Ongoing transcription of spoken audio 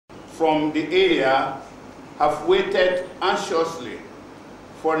from the area have waited anxiously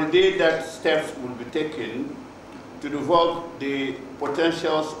for the day that steps will be taken to develop the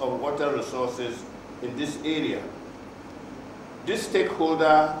potentials of water resources in this area. This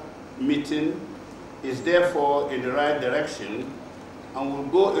stakeholder meeting is therefore in the right direction and will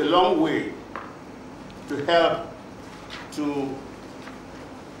go a long way to help to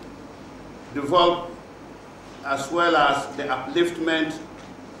develop as well as the upliftment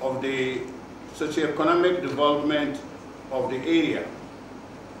of the socioeconomic development of the area.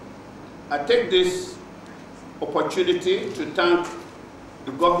 I take this opportunity to thank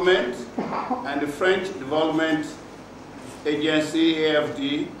the government and the French Development Agency,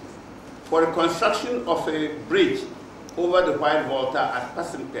 AFD, for the construction of a bridge over the White Volta at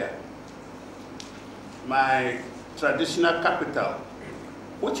Pasimper, my traditional capital,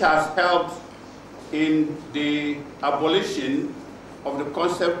 which has helped in the abolition of the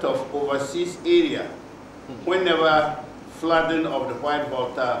concept of overseas area whenever flooding of the White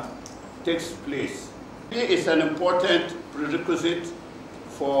Volta takes place. It is an important prerequisite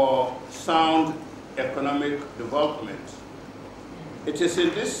for sound economic development. It is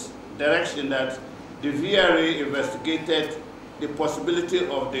in this direction that the VRA investigated the possibility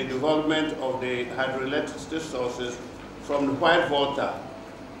of the development of the hydroelectricity sources from the White Volta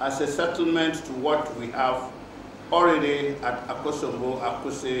as a settlement to what we have already at Akosombo,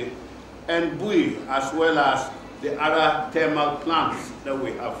 Akose, and Bui, as well as the other thermal plants that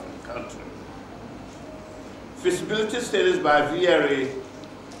we have in the country. Feasibility studies by VRA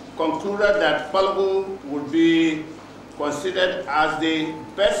concluded that Palgo would be considered as the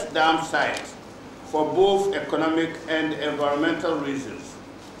best dam site for both economic and environmental reasons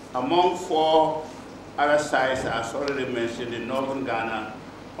among 4 other sites, as already mentioned, in northern Ghana,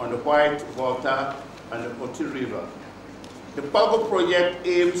 on the White Volta and the Poti River. The Palgo project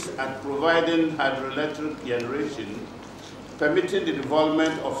aims at providing hydroelectric generation, permitting the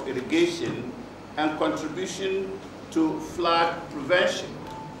development of irrigation and contribution to flood prevention.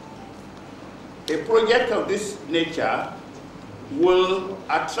 A project of this nature will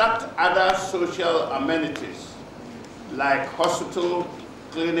attract other social amenities like hospital,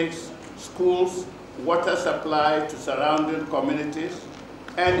 clinics, schools, water supply to surrounding communities,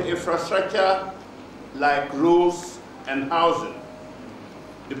 and infrastructure like roads and housing.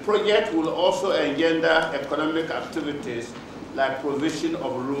 The project will also engender economic activities like provision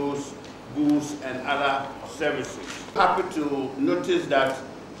of roads, goods, and other services. Happy to notice that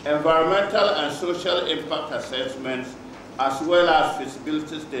environmental and social impact assessments, as well as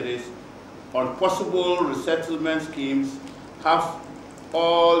feasibility studies on possible resettlement schemes, have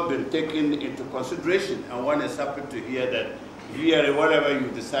all been taken into consideration, and one is happy to hear that VRA, whatever you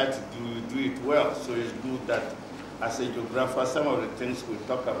decide to do, you do it well. So it's good that as a geographer, some of the things we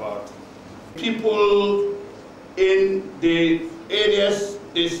talk about. People in the areas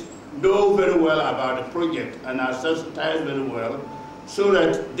know very well about the project and are sensitized very well, so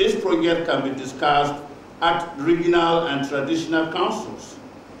that this project can be discussed at regional and traditional councils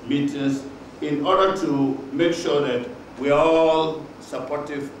meetings in order to make sure that we are all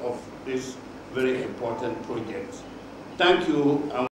supportive of this very important project. Thank you.